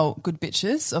listeners, our good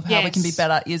bitches, of how we can be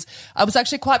better is, I was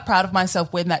actually quite proud of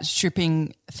myself when that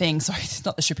stripping thing, sorry, it's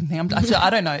not the stripping thing, I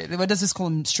don't know, what does this call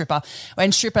him, stripper?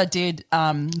 When stripper did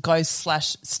go /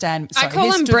 stand, sorry, I call he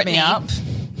him stood Britney. me up.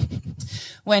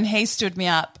 When he stood me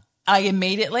up, I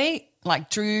immediately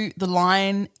drew the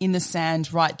line in the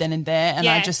sand right then and there, and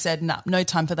I just said, nah, no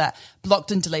time for that.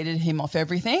 Blocked and deleted him off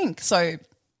everything. So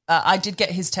I did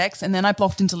get his text, and then I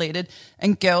blocked and deleted.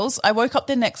 And girls, I woke up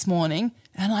the next morning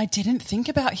and I didn't think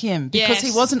about him, because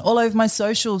he wasn't all over my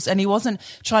socials, and he wasn't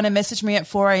trying to message me at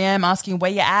 4 a.m. asking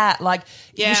where you're at.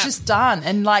 It was just done.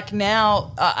 And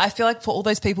now I feel like for all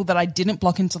those people that I didn't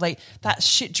block and delete, that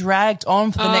shit dragged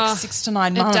on for the next 6 to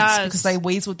 9 months, because they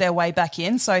weaseled their way back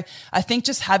in. So I think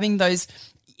just having those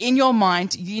in your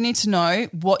mind, you need to know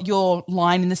what your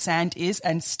line in the sand is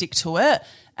and stick to it.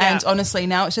 And honestly,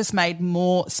 now it's just made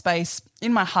more space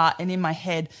in my heart and in my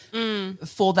head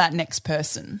for that next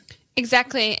person.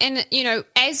 Exactly. And,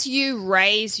 as you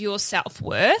raise your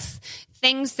self-worth,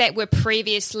 things that were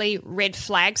previously red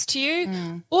flags to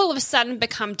you all of a sudden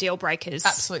become deal breakers.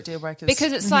 Absolute deal breakers.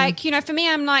 Because it's like, for me,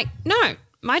 I'm like, no,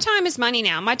 my time is money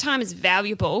now. My time is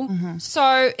valuable.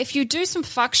 So if you do some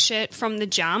fuck shit from the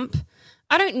jump,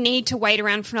 I don't need to wait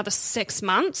around for another 6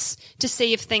 months to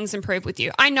see if things improve with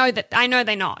you. I know they're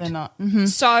not. They're not.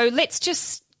 So let's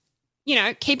just,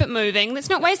 keep it moving. Let's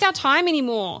not waste our time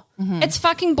anymore. It's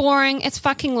fucking boring. It's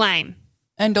fucking lame.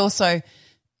 And also,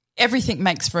 everything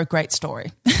makes for a great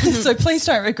story. So please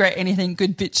don't regret anything,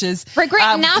 good bitches.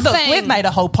 Regret nothing. Look, we've made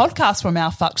a whole podcast from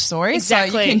our fucked story.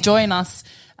 Exactly. So you can join us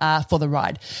for the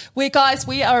ride. We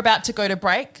are about to go to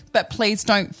break, but please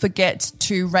don't forget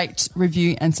to rate,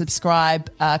 review and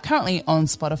subscribe, currently on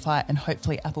Spotify and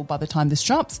hopefully Apple by the time this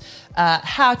drops.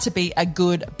 How to be a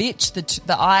good bitch.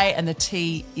 The I and the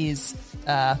T is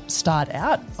starred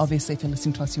out. Obviously, if you're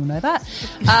listening to us, you'll know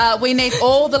that. We need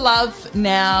all the love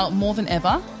now more than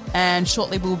ever, and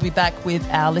shortly we'll be back with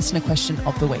our listener question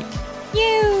of the week.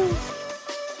 You.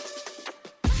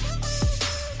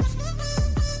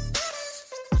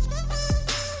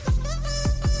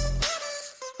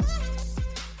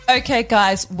 Okay,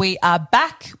 guys, we are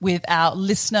back with our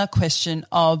listener question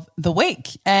of the week.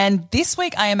 And this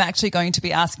week I am actually going to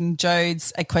be asking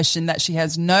Jodes a question that she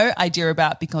has no idea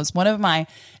about, because one of my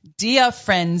dear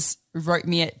friends wrote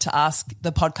me it to ask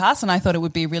the podcast, and I thought it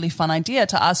would be a really fun idea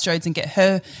to ask Jodes and get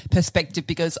her perspective,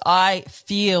 because I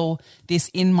feel this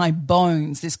in my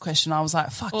bones, this question. I was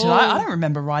like, fuck, I don't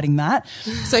remember writing that.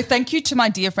 So thank you to my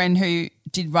dear friend who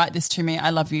did write this to me.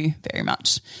 I love you very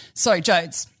much. So,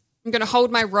 Jodes, I'm going to hold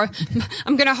my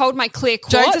I'm going to hold my clear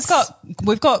quartz.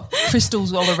 We've got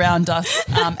crystals all around us,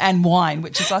 and wine,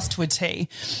 which is us to a T.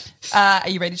 Are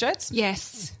you ready, Jodes?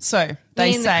 Yes. So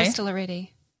they the say, crystal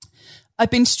already. I've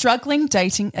been struggling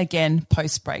dating again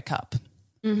post breakup.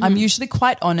 I'm usually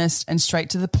quite honest and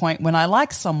straight to the point when I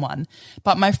like someone,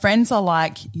 but my friends are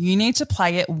like, you need to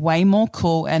play it way more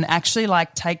cool and actually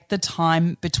take the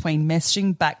time between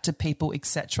messaging back to people,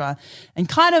 etc., and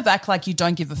kind of act like you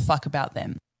don't give a fuck about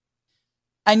them.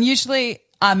 And usually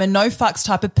I'm a no fucks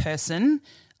type of person.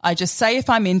 I just say if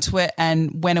I'm into it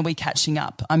and when are we catching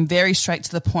up. I'm very straight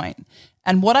to the point.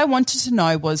 And what I wanted to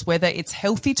know was whether it's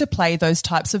healthy to play those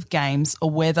types of games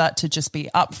or whether to just be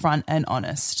upfront and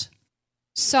honest.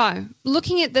 So,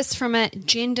 looking at this from a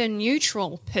gender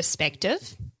neutral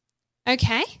perspective,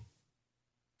 okay,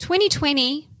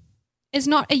 2020 is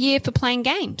not a year for playing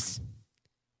games.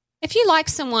 If you like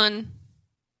someone,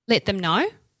 let them know.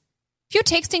 If you're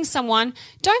texting someone,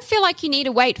 don't feel like you need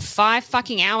to wait 5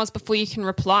 fucking hours before you can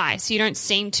reply so you don't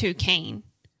seem too keen.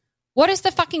 What is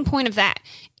the fucking point of that?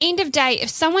 End of day, if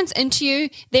someone's into you,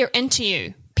 they're into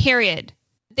you, period.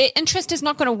 Their interest is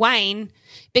not going to wane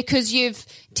because you've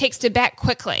texted back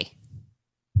quickly.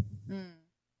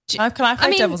 Can I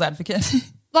play devil's advocate?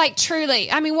 Like,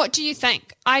 truly. I mean, what do you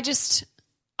think? I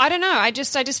don't know. I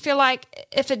just feel like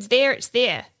if it's there, it's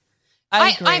there.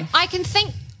 I agree. I can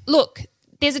think, look,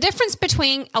 there's a difference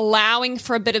between allowing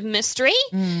for a bit of mystery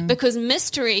because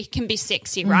mystery can be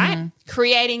sexy, right?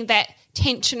 Creating that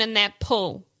tension and that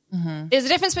pull. There's a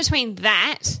difference between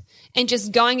that and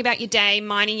just going about your day,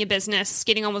 minding your business,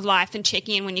 getting on with life and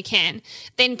checking in when you can,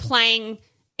 then playing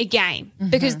a game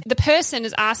because the person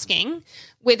is asking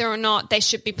whether or not they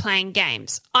should be playing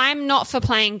games. I'm not for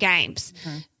playing games,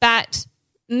 but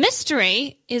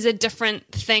mystery is a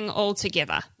different thing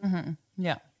altogether.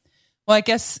 Yeah. Well, I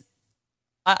guess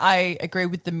I agree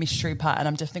with the mystery part, and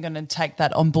I'm definitely going to take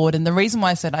that on board. And the reason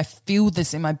why I said I feel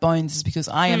this in my bones is because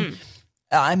I'm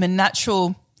a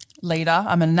natural leader.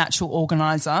 I'm a natural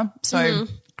organizer. So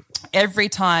every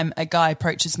time a guy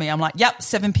approaches me, I'm like, yep,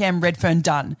 7 p.m. Redfern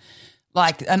done.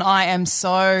 Like, and I am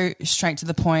so straight to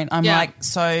the point. I'm like,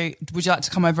 so would you like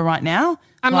to come over right now?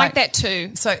 I'm like that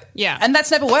too. So, yeah. And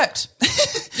that's never worked.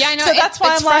 Yeah, I know. So that's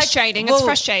why it's I'm frustrating. like, well, it's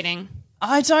frustrating.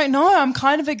 I don't know. I'm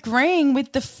kind of agreeing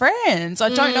with the friends. I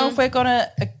don't know if we're going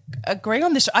to agree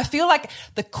on this. I feel like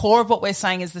the core of what we're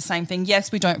saying is the same thing.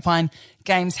 Yes, we don't find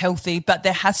games healthy, but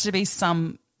there has to be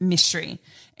some mystery.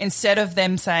 Instead of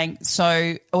them saying,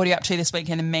 so what are you up to this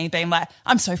weekend? And me being like,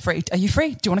 I'm so free. Are you free?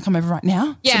 Do you want to come over right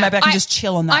now? Yeah, so maybe I can just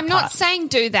chill on that I'm not saying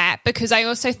do that because I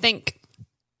also think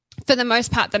for the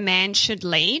most part the man should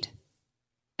lead.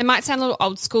 It might sound a little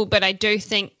old school, but I do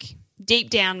think deep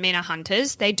down men are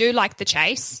hunters. They do like the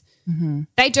chase.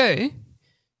 They do.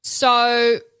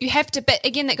 So you have to, but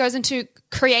again, that goes into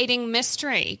creating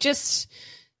mystery. Just,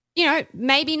 you know,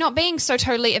 maybe not being so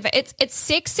totally, it's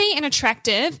sexy and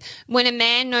attractive when a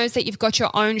man knows that you've got your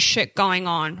own shit going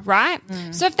on, right?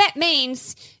 So if that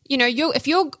means, you know, if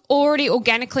you're already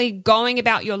organically going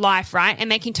about your life, right, and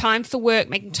making time for work,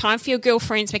 making time for your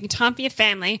girlfriends, making time for your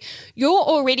family, you're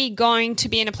already going to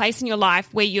be in a place in your life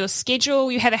where you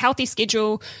have a healthy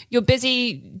schedule, you're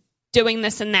busy doing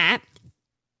this and that,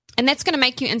 and that's going to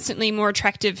make you instantly more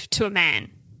attractive to a man.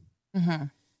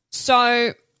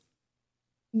 So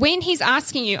when he's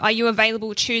asking you, are you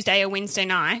available Tuesday or Wednesday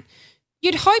night,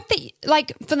 you'd hope that,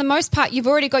 like, for the most part, you've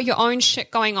already got your own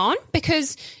shit going on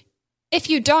because if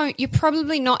you don't, you're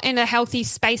probably not in a healthy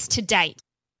space to date.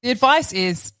 The advice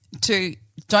is to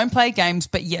don't play games,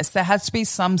 but yes, there has to be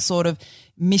some sort of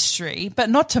mystery, but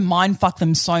not to mind fuck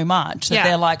them so much that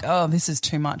they're like, oh, this is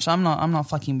too much. I'm not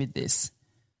fucking with this.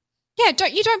 Yeah,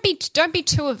 don't be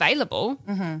too available.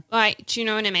 Like, do you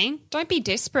know what I mean? Don't be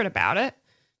desperate about it.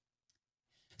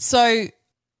 So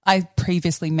I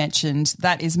previously mentioned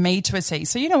that is me to a T.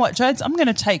 So you know what, Jodes? I'm going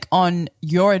to take on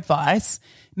your advice,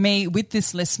 me with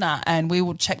this listener, and we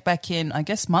will check back in, I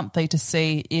guess, monthly to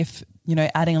see if, you know,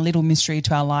 adding a little mystery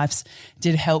to our lives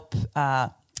did help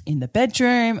in the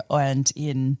bedroom and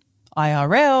in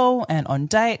IRL and on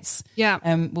dates. Yeah.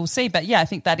 And we'll see. But, yeah, I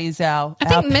think that is our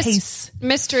piece.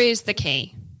 Mystery is the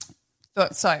key.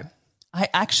 So I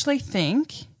actually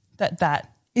think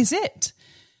that is it.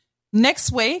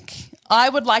 Next week, I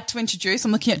would like to introduce,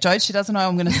 I'm looking at Jo, she doesn't know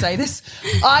I'm going to say this.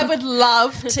 I would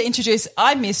love to introduce,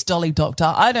 I miss Dolly Doctor.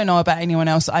 I don't know about anyone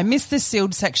else. I miss the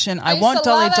sealed section. I want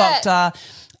Dolly Doctor.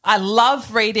 I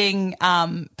love reading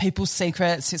people's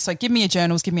secrets. So give me your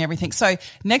journals, give me everything. So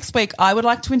next week, I would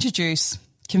like to introduce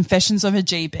Confessions of a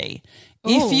GB. Ooh.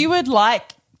 If you would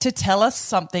like to tell us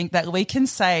something that we can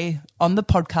say on the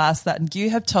podcast that you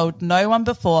have told no one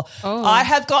before. Oh. I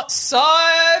have got so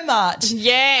much.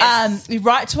 Yes.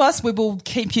 Write to us. We will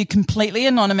keep you completely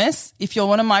anonymous. If you're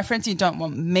one of my friends and you don't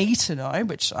want me to know,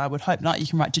 which I would hope not, you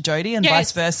can write to Jodie and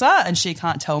vice versa, and she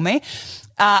can't tell me.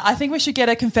 I think we should get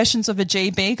a Confessions of a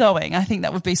GB going. I think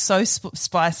that would be so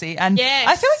spicy. And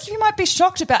I feel like you might be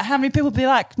shocked about how many people be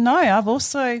like, no,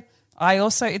 I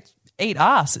also eat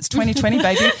ass. It's 2020,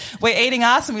 baby. We're eating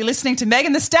ass and we're listening to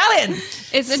Megan Thee Stallion.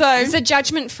 It's a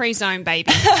judgment-free zone,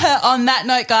 baby. On that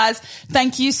note, guys,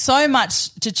 thank you so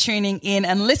much for tuning in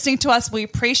and listening to us. We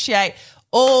appreciate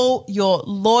all your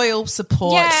loyal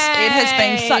support. Yay! It has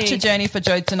been such a journey for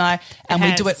Jodes and I, and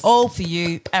we do it all for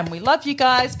you. And we love you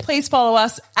guys. Please follow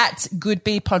us at Good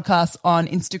Bee Podcast on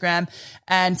Instagram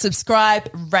and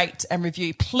subscribe, rate and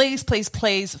review. Please, please,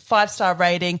 please, 5-star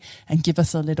rating and give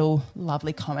us a little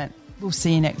lovely comment. We'll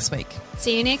see you next week.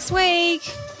 See you next week.